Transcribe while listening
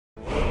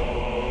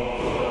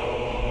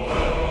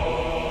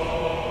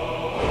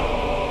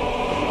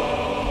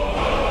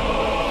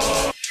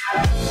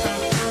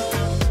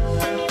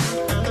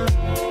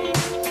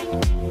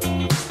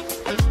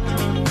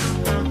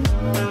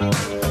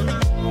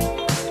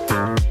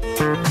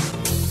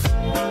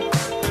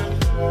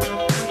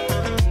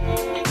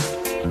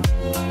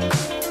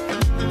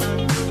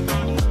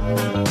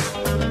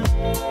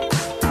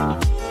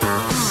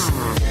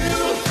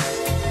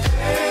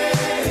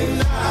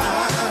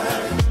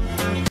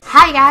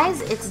Hi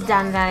guys, it's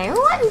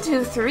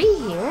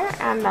Danny123 here,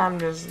 and I'm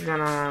just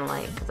gonna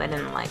because I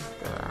didn't like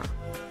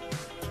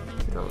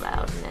the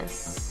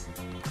loudness.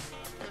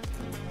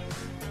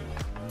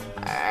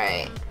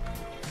 Alright.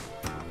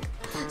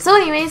 So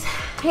anyways,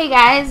 hey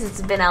guys,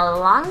 it's been a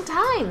long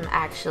time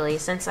actually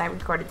since I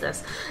recorded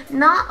this.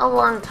 Not a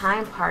long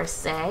time per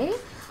se,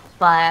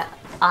 but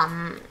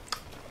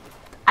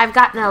I've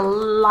gotten a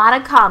lot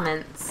of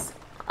comments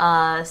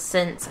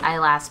since I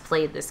last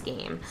played this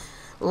game.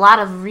 A lot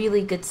of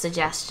really good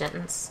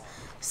suggestions.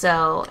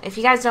 So, if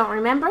you guys don't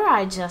remember,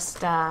 I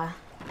just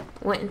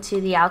went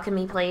into the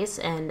alchemy place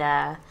and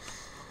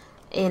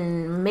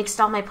mixed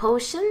all my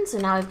potions,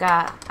 and now I've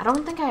got, I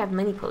don't think I have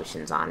many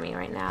potions on me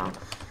right now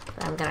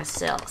that I'm gonna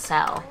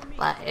sell.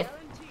 But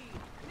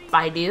if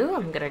I do,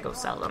 I'm gonna go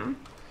sell them.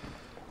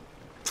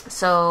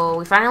 So,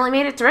 we finally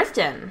made it to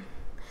Riften.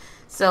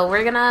 So,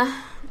 we're gonna,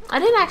 I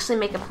didn't actually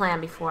make a plan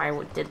before I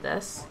did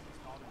this.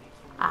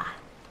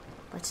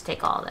 Let's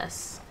take all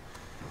this.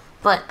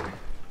 But,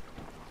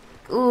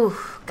 ooh,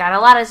 got a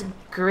lot of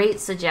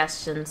great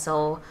suggestions,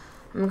 so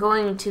I'm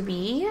going to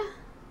be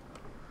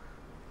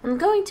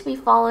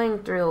following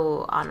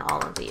through on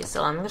all of these.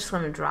 So I'm just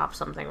going to drop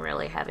something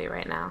really heavy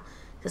right now,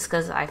 just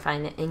because I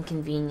find it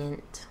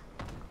inconvenient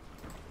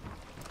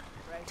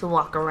to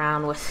walk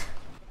around with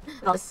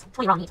all this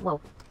 20 raw meat.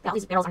 Whoa, got all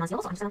these barrels on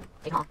steel, so I'm just going to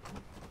take them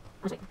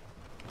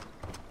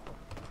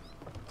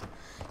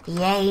all.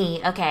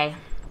 Yay, okay.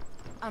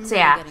 So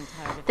yeah,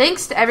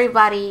 thanks to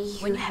everybody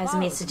who has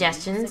made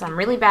suggestions. I'm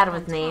really bad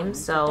with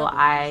names, so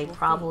I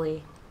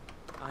probably...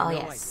 Oh,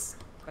 yes.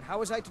 But how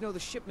was I to know the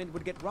shipment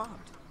would get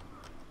robbed?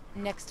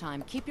 Next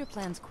time, keep your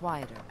plans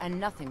quieter, and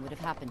nothing would have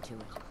happened to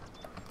it.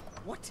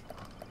 What?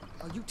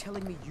 Are you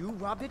telling me you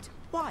robbed it?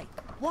 Why?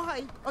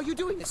 Why are you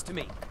doing this to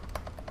me?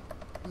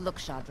 Look,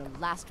 Shadra,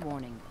 last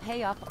warning.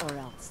 Pay up or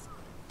else.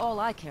 All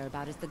I care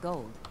about is the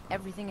gold.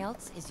 Everything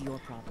else is your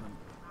problem.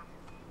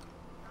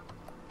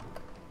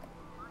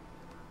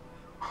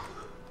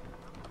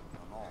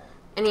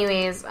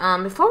 Anyways,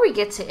 before we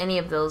get to any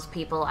of those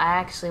people, I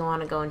actually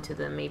want to go into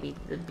maybe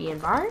the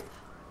B&Bar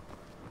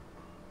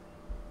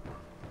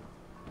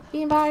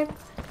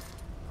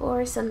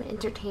for some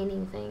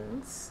entertaining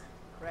things.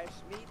 Fresh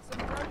meat,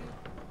 some produce.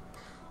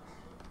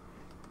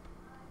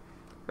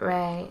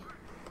 Right.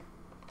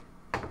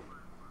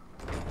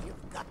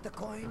 You've got the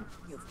coin.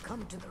 You've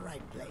come to the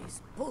right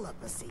place. Pull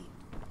up a seat.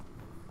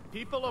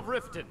 People of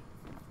Riften,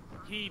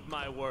 heed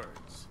my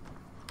words.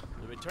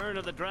 The return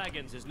of the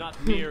dragons is not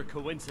mere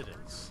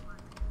coincidence.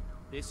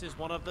 This is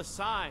one of the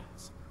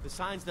signs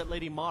that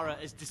Lady Mara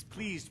is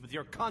displeased with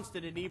your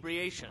constant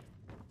inebriation.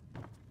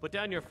 Put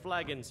down your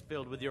flagons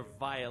filled with your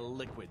vile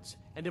liquids,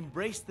 and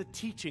embrace the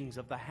teachings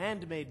of the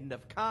handmaiden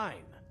of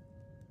Kine.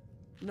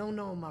 No,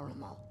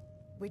 Maramo.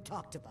 We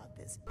talked about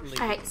this.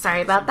 Alright,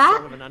 sorry about that.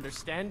 Sort of an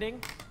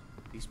understanding?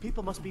 These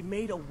people must be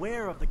made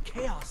aware of the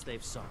chaos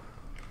they've sown.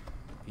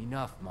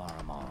 Enough,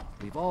 Maramo.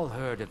 We've all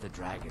heard of the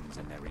dragons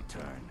and their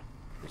return.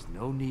 There's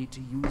no need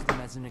to use them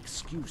as an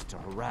excuse to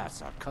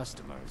harass our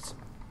customers.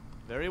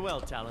 Very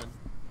well, Talon.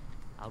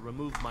 I'll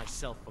remove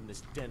myself from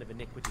this den of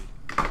iniquity.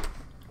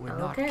 We're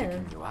not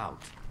kicking you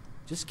out.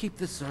 Just keep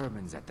the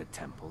sermons at the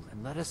temple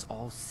and let us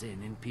all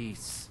sin in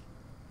peace.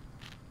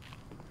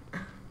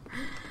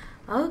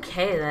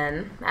 Okay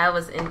then, that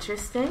was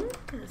interesting.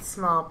 A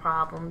small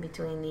problem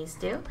between these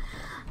two.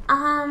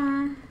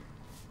 Right,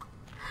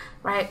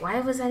 why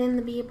was I in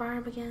the B-Bar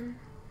again?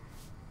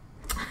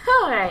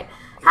 Alright,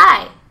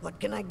 hi! What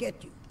can I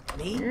get you?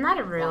 Me? Not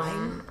a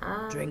room.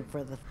 Drink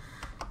for the...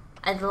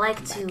 I'd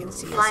like to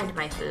find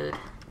my food.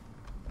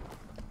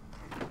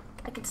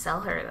 I could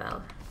sell her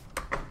though.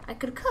 I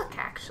could cook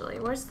actually.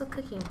 Where's the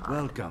cooking pot?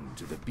 Welcome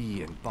to the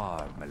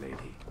B&Bar,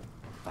 milady.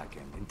 If I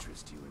can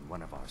interest you in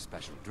one of our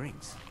special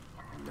drinks,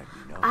 let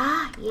me know.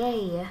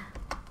 Yay.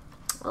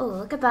 Oh,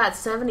 look at that,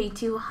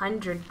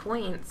 7,200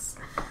 points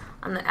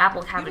on the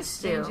apple cabbage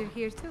stew. You're a stranger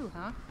here too,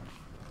 huh?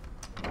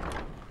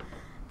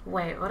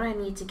 Wait, what I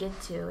need to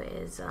get to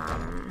is,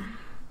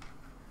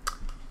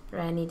 what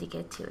I need to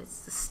get to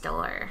is the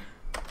store.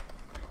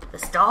 The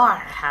store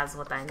has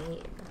what I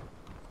need.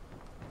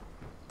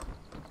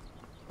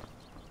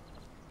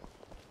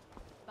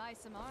 Buy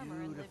some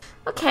armor and live.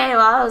 Okay,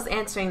 while I was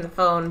answering the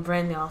phone,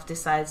 Brendolf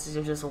decides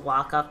to just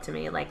walk up to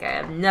me like I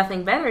have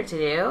nothing better to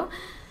do.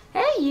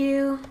 Hey,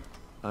 you!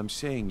 I'm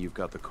saying you've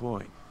got the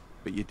coin,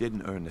 but you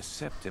didn't earn a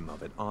septim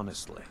of it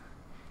honestly.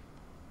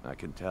 I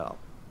can tell.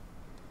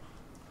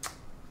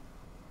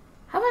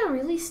 Have I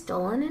really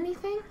stolen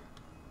anything?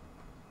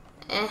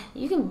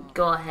 You can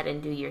go ahead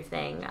and do your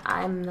thing.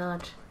 I'm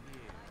not...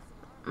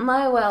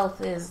 My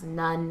wealth is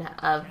none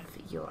of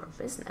your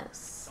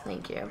business.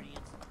 Thank you.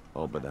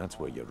 Oh, but that's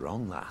where you're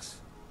wrong,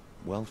 lass.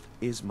 Wealth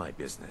is my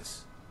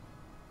business.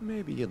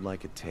 Maybe you'd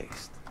like a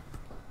taste.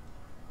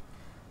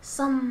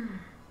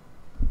 Some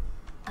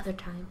other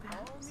time,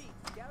 perhaps.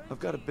 I've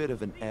got a bit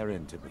of an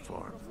errand to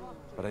perform,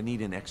 but I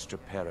need an extra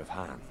pair of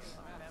hands.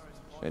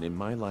 And in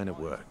my line of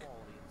work,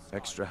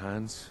 extra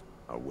hands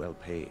are well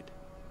paid.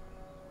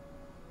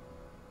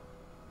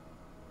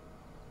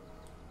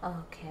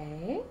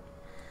 Okay.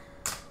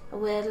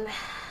 Well,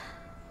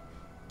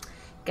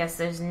 guess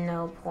there's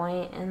no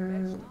point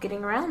in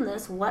getting around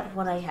this. What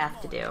would I have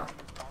to do?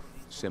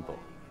 Simple.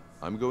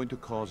 I'm going to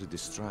cause a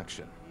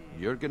distraction.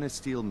 You're gonna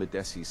steal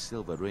Medesi's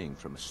silver ring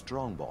from a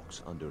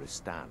strongbox under a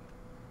stand.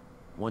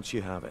 Once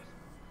you have it,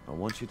 I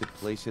want you to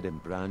place it in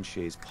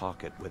Branchet's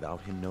pocket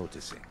without him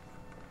noticing.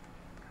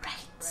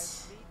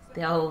 Right.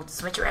 The old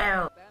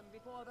switcheroo.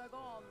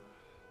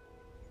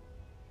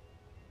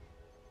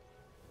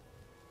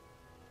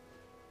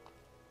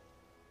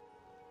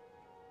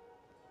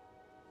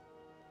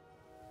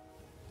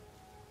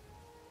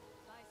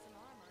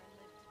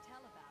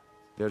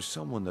 There's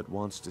someone that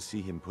wants to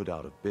see him put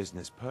out of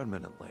business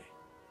permanently.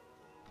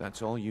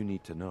 That's all you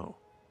need to know.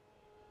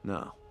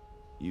 Now,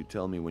 you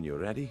tell me when you're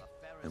ready,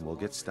 and we'll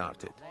get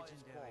started.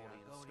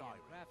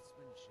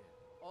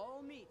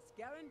 All meats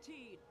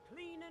guaranteed,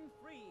 clean and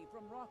free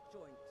from rock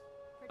joints.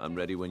 I'm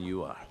ready when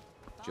you are.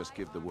 Just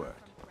give the word.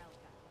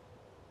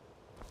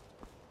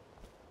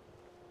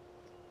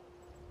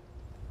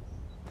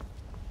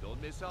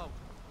 Don't miss out.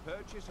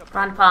 Purchase a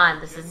Ron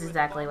Pond, this is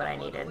exactly what I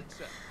needed.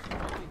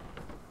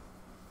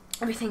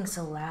 Everything's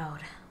so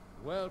loud.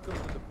 Welcome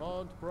to the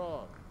Pond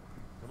Prawn.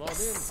 Come on in,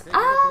 Yes. take a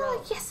look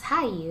around. Yes,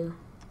 hi you.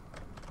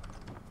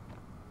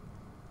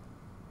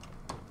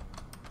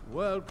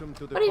 Welcome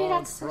to the What do you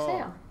got Pond to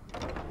Prawn.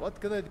 say? What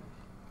can I do?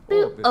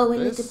 Boop. Oh, a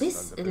bit of little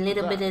this bit, and a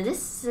little bit that. of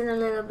this, and a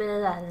little bit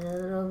of that, a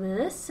little bit of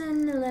this,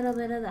 and a little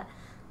bit of that,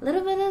 a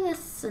little bit of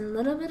this, and a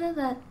little bit of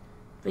that.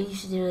 But you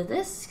should do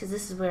this because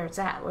this is where it's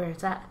at. Oh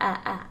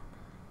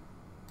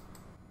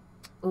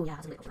yeah,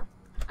 that's a good one.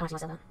 I want to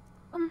myself that.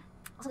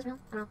 Also this round,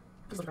 I don't know.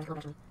 Please look at my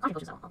collection. I'll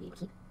potions, I'll be able to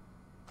keep.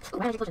 Oh,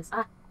 why don't you potions?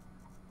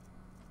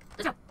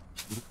 Let's go.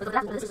 Let's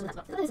go. This is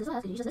that. This is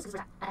that. You use this for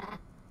that.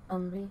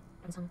 Ready?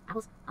 Having some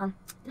apples. Didn't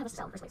have us to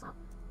sell in the first place.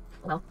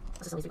 Oh well. Let's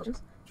just sell these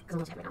potions because I'm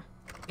going to right now.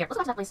 Here, let's go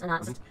back to that place and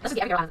let's just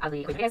get everything out of the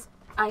equation, guys.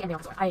 I am there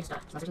on the store. I just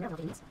searching there.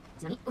 Okay, needs.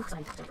 Is money? Ooh,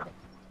 sorry, I drop it.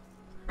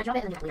 I drop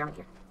it and then get clear on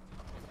here.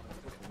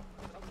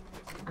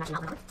 I'm actually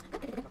not remember.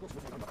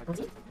 Good.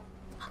 See?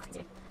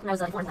 When I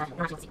was informed that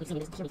you're actually see me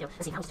too.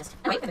 Let's see how it's just.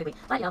 Oh wait.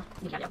 But you know,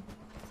 you can go.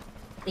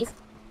 Please.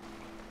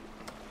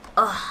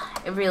 Ugh,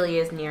 it really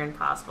is near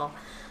impossible.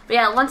 But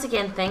yeah, once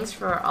again, thanks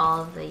for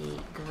all the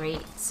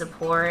great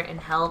support and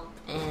help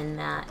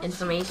and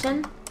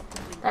information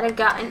that I've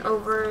gotten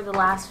over the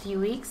last few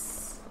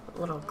weeks. A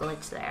little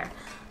glitch there.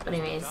 But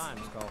anyways,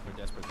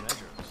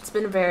 it's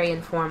been very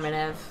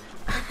informative.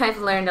 I've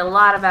learned a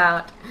lot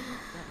about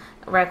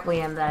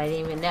Requiem that I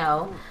didn't even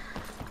know.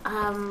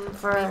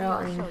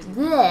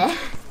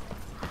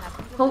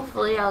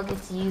 Hopefully I'll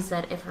get to use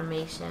that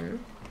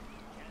information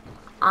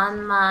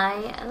on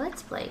my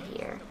Let's Play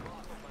here.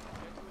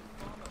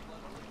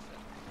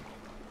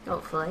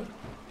 Hopefully.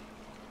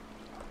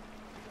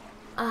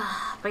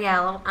 But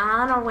yeah,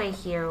 on our way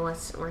here, we're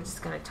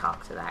just gonna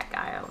talk to that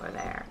guy over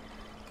there.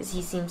 Because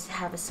he seems to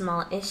have a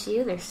small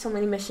issue. There's so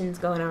many missions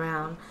going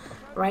around.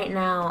 Right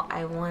now,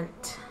 I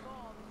want...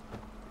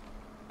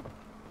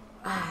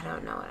 I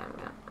don't know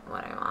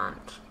what I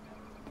want.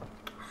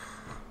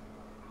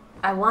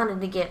 I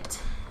wanted to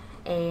get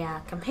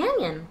a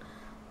companion,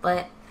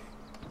 but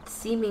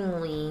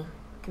seemingly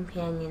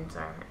companions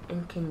are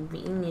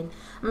inconvenient.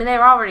 I mean,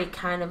 they're already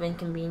kind of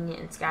inconvenient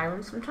in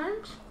Skyrim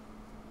sometimes,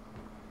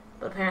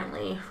 but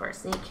apparently for a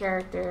sneak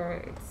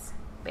character, it's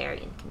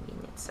very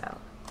inconvenient, so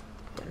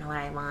don't know what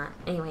I want.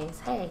 Anyways,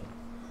 hey.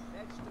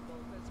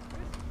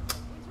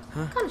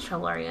 Huh? What kind of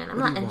trouble are you in? I'm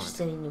What do not you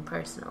interested in you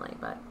personally,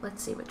 but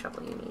let's see what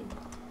trouble you need.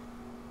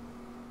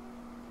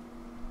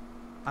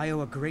 I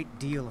owe a great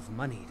deal of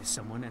money to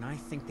someone, and I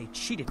think they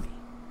cheated me.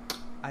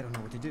 I don't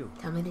know what to do.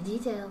 Tell me the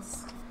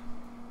details.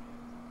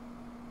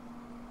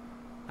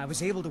 I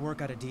was able to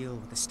work out a deal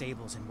with the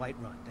stables in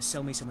Whiterun to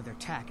sell me some of their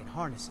tack and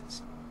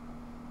harnesses.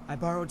 I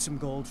borrowed some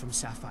gold from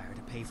Sapphire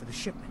to pay for the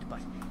shipment,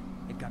 but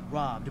it got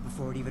robbed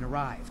before it even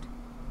arrived.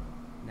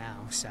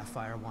 Now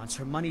Sapphire wants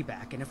her money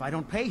back, and if I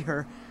don't pay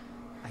her,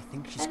 I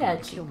think she's going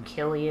to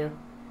kill me. You.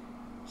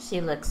 She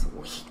looks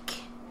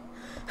weak.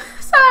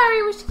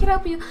 Sorry, wish I could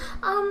help you.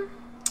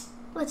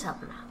 Let's help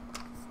him out.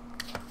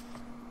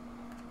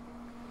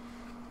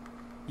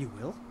 You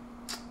will?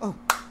 Oh,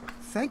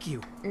 thank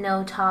you.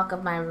 No talk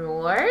of my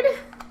reward?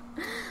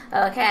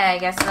 Okay, I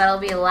guess that'll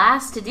be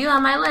last to do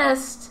on my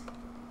list.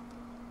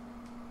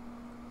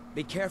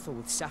 Be careful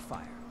with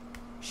Sapphire.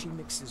 She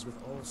mixes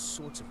with all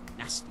sorts of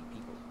nasty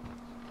people.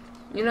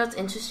 You know what's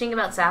interesting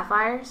about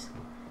sapphires?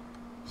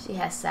 She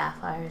has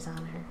sapphires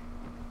on her.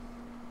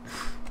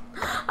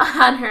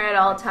 On her at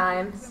all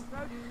times.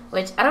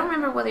 Which, I don't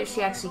remember whether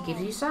she actually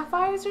gives you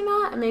sapphires or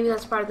not, and maybe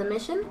that's part of the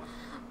mission,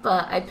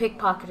 but I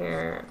pickpocketed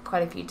her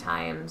quite a few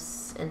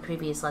times in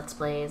previous Let's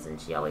Plays, and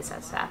she always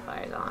has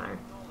sapphires on her.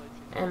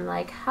 And I'm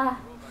like, ha,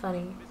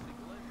 funny.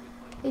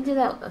 They do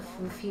that a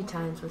few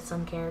times with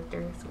some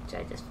characters, which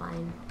I just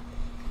find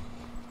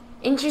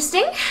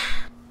interesting.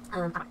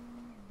 Hello.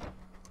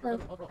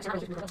 Let's see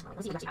what you got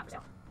for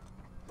sale.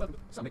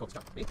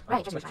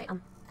 Right, just try it.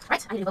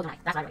 Right, I need to vote tonight.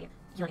 That's what I read.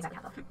 You know exactly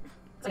how though.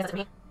 So I guess that's for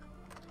me.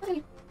 That's for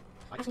you.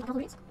 Actually, a couple of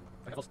reads.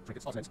 I have also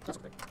trinkets, odds and ends, that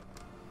sort of thing.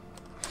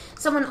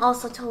 Someone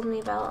also told me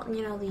about,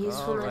 you know, the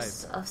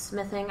usefulness of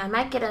smithing. I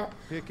might get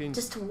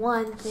just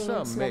one thing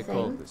in Some may call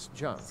smithing. this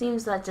junk.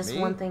 Seems that just Me,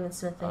 one thing in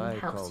smithing I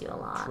helps call you a them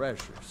lot.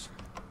 treasures.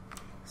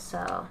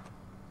 So,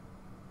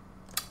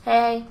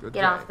 hey, Good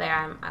get day. off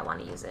there. I want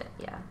to use it.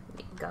 Yeah,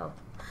 go.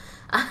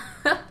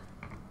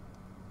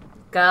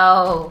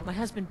 Go. My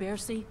husband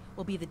Bercy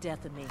will be the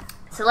death of me.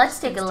 So let's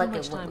take a Spends look too at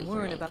much what time we can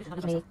worrying make. about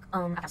We can make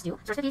I have to do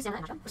source 50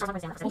 stamina and source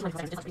 25 stamina.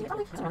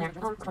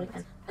 Source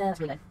 25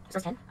 really good.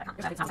 Source 10 I can't.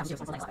 This 25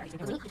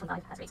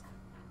 has raised.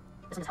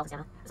 This one is health and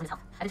stamina. This one is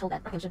health. I've been told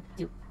that Requiem should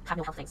have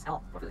no health things at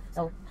all for food.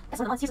 So that's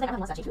one of the ones. Here's the thing I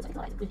want to actually choose. So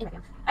I can in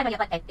Requiem. I might get,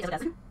 but hey, it is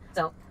what it does.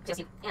 So just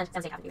you and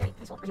sounds like have to be very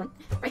useful. What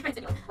if I should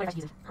use it? Maybe I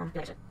should. I'm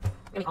gonna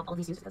make all of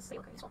these used because they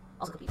look very useful.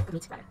 Also good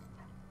meat rather.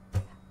 A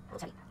little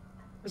teddy.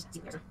 Let me just see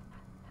the comparison.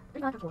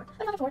 35 for 4.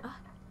 35 for 4.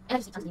 And I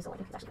just eat tons of these, so I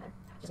think it's actually better.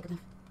 Just like a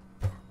beef.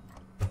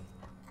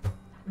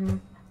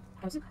 Kind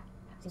of soup.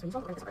 Seems pretty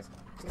useful. We're gonna get some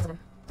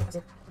birds.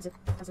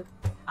 Just soup.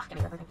 Ah, can't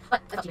make that perfect. But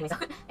I thought you did so.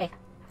 Hey.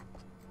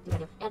 Do what I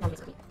do. And now we get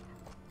some cookie.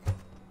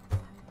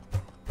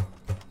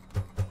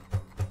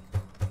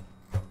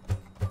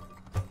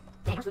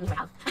 Dang, how much food do I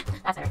have?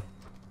 That's better.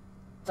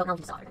 So now we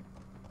can sell everything.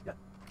 Yeah.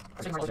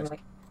 Let's drink more really quick.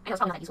 I know it's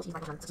probably not that useful to use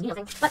microphone. It's a needle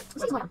thing. But let's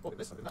take some more. Oh,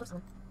 this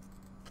something.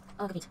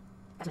 Oh, good meat.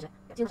 Got too much of it.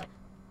 Got too much of it.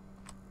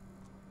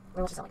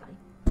 Where else to sell like honey?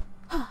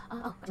 Oh,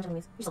 got too much of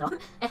these. You still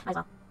don't. Might as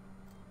well.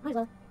 Might as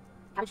well.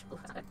 Cabbage. Ooh,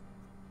 that's not good.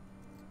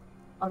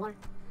 All the water.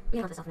 We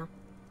can let this stuff now.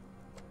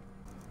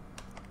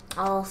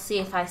 I'll see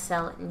if I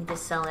need to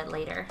sell it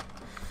later.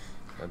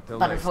 Until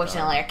But next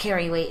unfortunately, time. our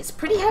carry weight is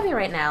pretty heavy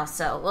right now,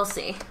 so we'll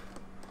see.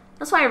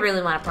 That's why I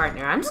really want a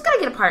partner. I'm just gonna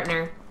get a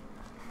partner.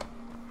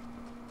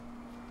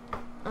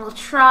 We'll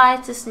try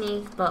to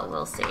sneak, but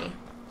we'll see.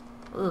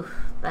 Ooh,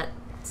 that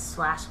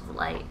slash of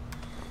light.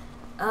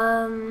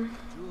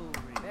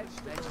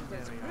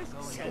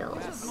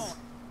 Skills.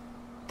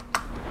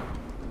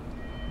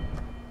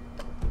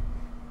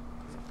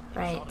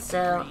 Right,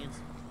 so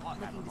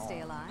Looking to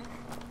stay alive?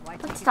 Why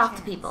take let's a talk to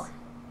chance? people.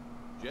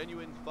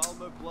 Genuine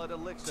Falmer blood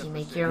elixir. Do you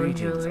make for your own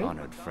Greetings, jewelry?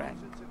 honored friend.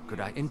 Could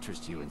I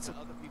interest you in some...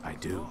 I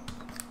do.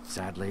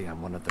 Sadly,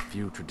 I'm one of the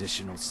few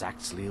traditional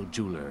Saxhleel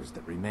jewelers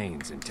that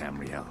remains in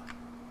Tamriel.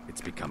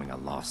 It's becoming a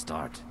lost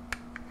art.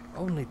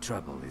 Only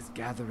trouble is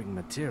gathering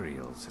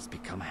materials has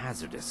become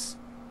hazardous.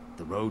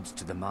 The roads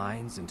to the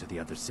mines and to the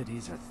other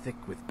cities are thick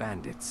with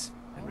bandits,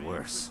 and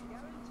worse.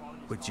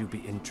 Would you be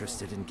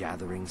interested in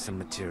gathering some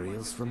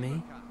materials for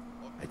me?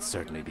 I'd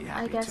certainly be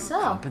happy guess to so.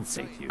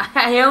 compensate you.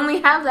 I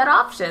only have that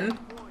option.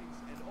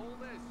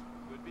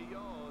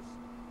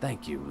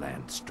 Thank you,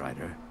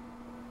 Landstrider.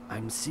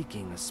 I'm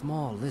seeking a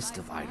small list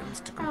of items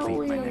to How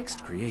complete my weird.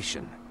 next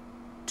creation.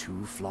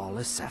 2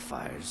 flawless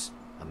sapphires,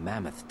 a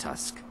mammoth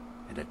tusk,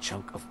 and a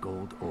chunk of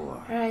gold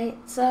ore. Right,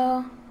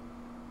 so...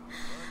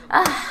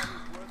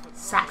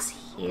 Sax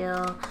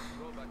heel.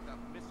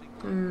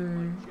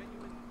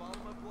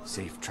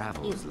 Safe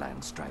travels,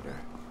 Landstrider.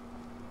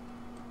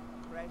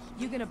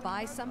 You gonna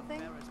buy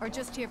something? Or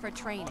just here for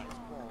training?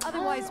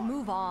 Otherwise,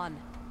 move on.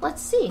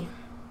 Let's see.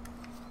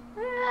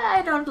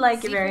 I don't like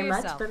it See for very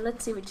much, yourself. but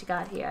let's see what you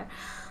got here.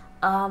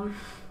 Oh,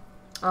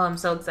 I'm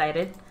so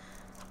excited.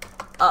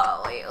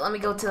 Oh, wait, let me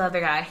go to the other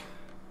guy.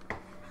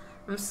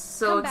 I'm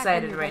so Come back when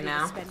excited you're right ready to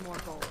now. spend more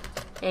gold.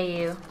 Hey,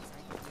 you.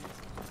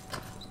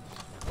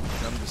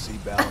 Come to see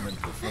Ballerman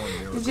perform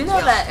miracles. Did you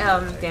know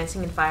that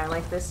dancing in fire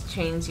like this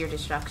chains your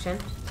destruction?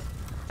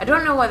 I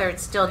don't know whether it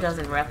still does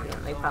in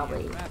Requiem. They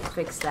probably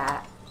fixed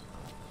that.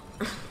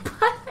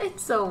 But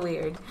it's so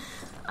weird.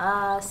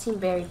 Seem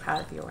very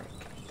proud of your work.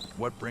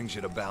 What brings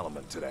you to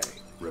Ballerman today?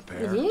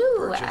 Repair? You,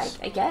 Purchase?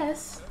 I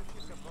guess.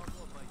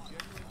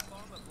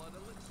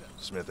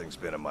 Smithing's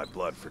been in my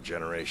blood for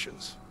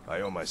generations. I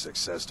owe my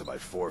success to my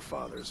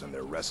forefathers and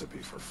their recipe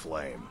for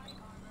flame.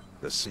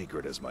 The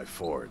secret is my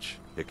forge.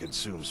 It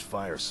consumes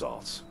fire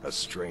salts, a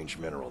strange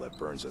mineral that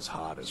burns as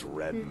hot as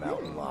red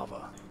mountain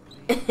lava.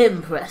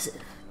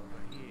 Impressive.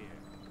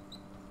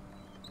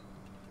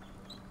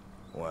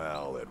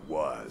 Well, it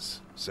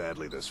was.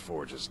 Sadly, this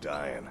forge is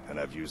dying, and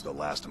I've used the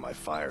last of my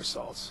fire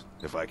salts.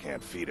 If I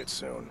can't feed it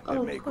soon, it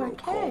Oh, may grow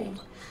poor cold.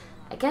 Kay.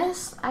 I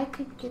guess I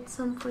could get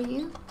some for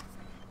you.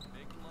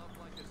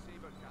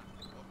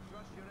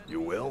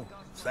 You will?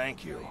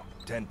 Thank you.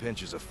 10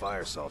 pinches of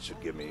fire salt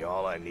should give me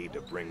all I need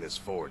to bring this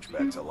forge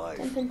back to life.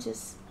 10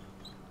 pinches.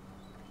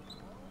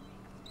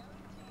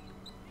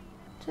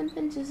 10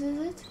 pinches, is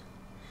it?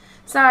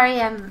 Sorry,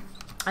 I'm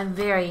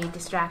very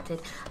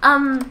distracted.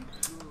 What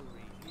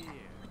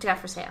you got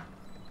for sale?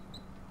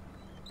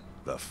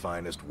 The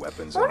finest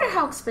weapons I wonder in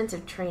how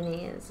expensive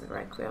training is in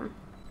Requiem.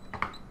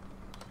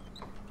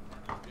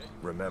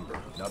 Remember,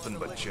 nothing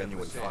but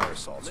genuine fire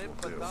salts will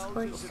do.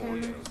 Sports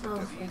center.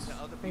 Oh, yes,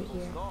 right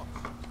here.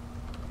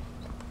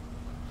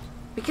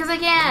 Because I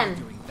can!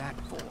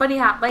 Bunny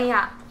hop, bunny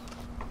hop.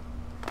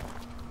 Buy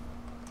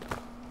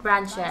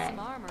Branche. some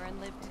armor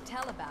and live to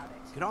tell about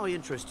it. Can I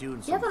interest you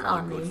in You have some an odd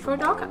fine goods name for a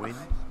from dog Morrowind?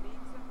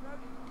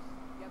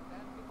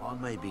 I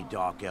may be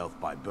dark elf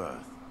by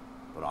birth,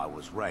 but I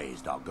was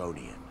raised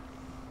Argonian.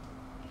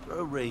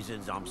 For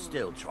reasons I'm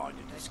still trying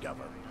to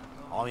discover,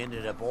 I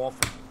ended up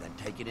orphaned, then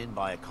taken in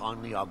by a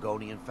kindly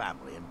Argonian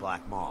family in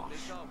Black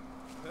Marsh.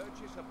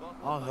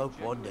 I hope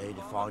one day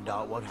to find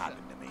out what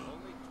happened to me,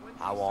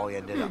 how I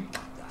ended up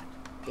like that.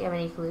 Do you have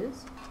any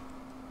clues?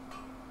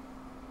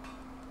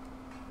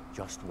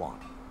 Just one.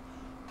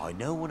 I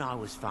know when I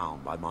was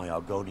found by my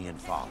Argonian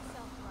father,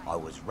 I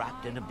was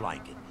wrapped in a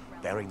blanket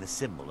bearing the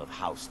symbol of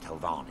House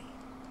Telvanni.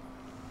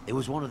 It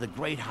was one of the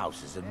great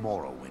houses in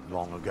Morrowind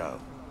long ago.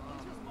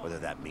 Whether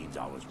that means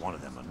I was one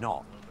of them or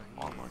not,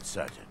 I'm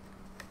uncertain.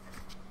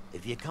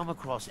 If you come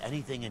across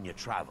anything in your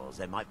travels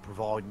that might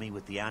provide me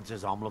with the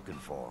answers I'm looking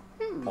for,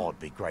 I'd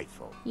be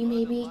grateful. You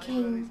may be a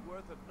king.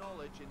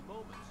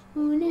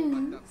 Who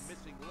knows?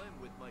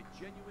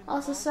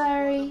 Also,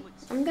 sorry.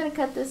 I'm gonna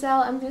cut this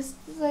out. I'm just,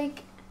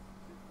 like,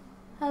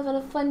 having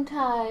a fun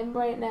time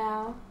right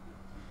now.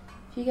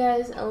 If you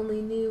guys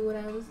only knew what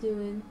I was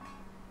doing.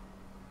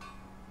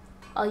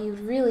 All you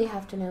really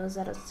have to know is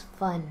that it's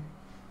fun.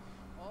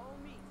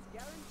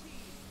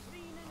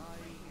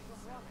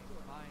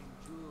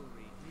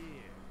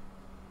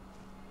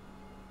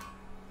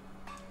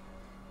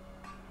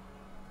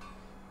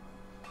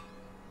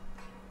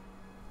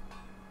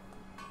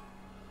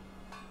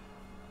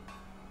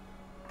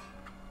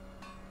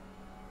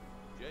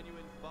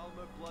 Genuine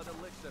Falmer blood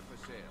elixir for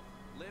sale.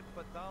 Live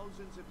for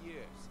thousands of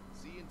years.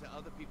 See into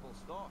other people's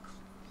thoughts.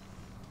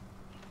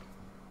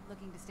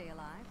 Looking to stay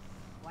alive?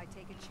 Why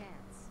take a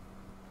chance?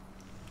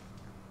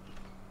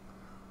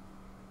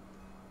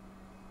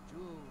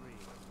 Jewelry,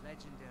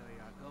 legendary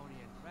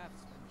Argonian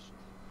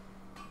craftsmanship.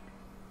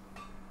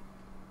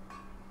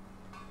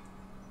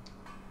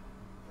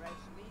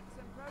 Fresh meats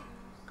and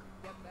produce.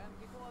 Get them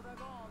before they're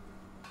gone.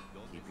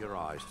 Keep your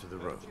eyes to the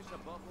road. Purchase a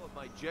bottle of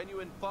my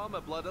genuine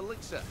farmer blood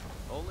elixir.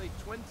 Only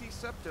 20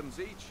 septums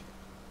each.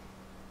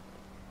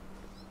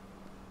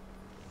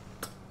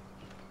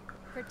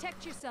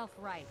 Protect yourself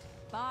right.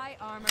 Buy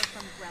armor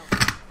from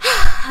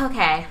Grelin.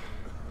 Okay.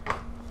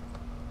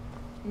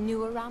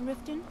 New around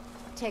Riften?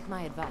 Take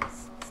my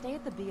advice. Stay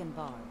at the Bee and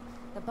Bar.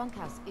 The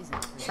bunkhouse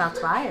isn't free. Shots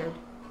fired.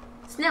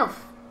 Snilf.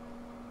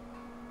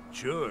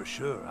 Sure.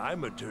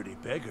 I'm a dirty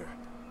beggar.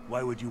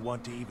 Why would you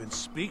want to even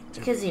speak to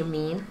me? Because you're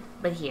mean,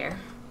 but here.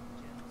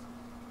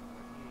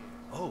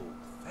 Oh,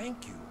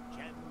 thank you.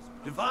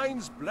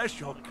 Divines bless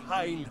your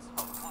kind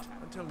heart.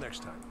 Until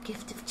next time.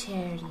 Gift of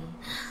charity.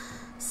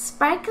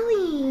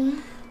 Sparkly.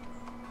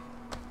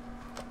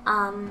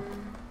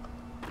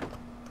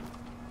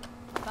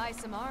 Buy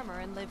some armor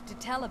and live to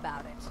tell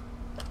about it.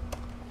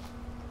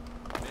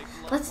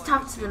 Let's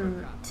talk to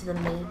the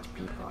mage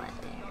people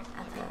at the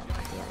other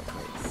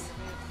place.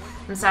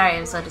 I'm sorry,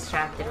 I'm so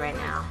distracted right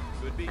now.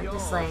 I'm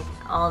just like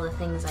all the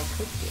things I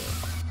could do.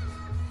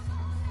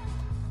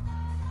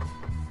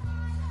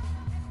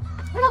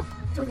 I don't know.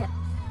 It's over here.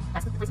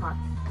 That's what the place is.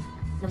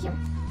 No here.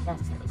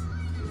 That's the same place.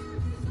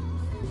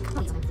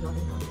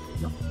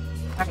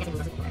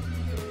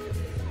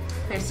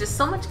 There's just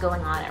so much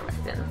going on at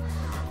Riften.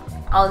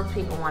 All these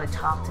people want to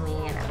talk to me,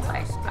 and it's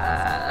like,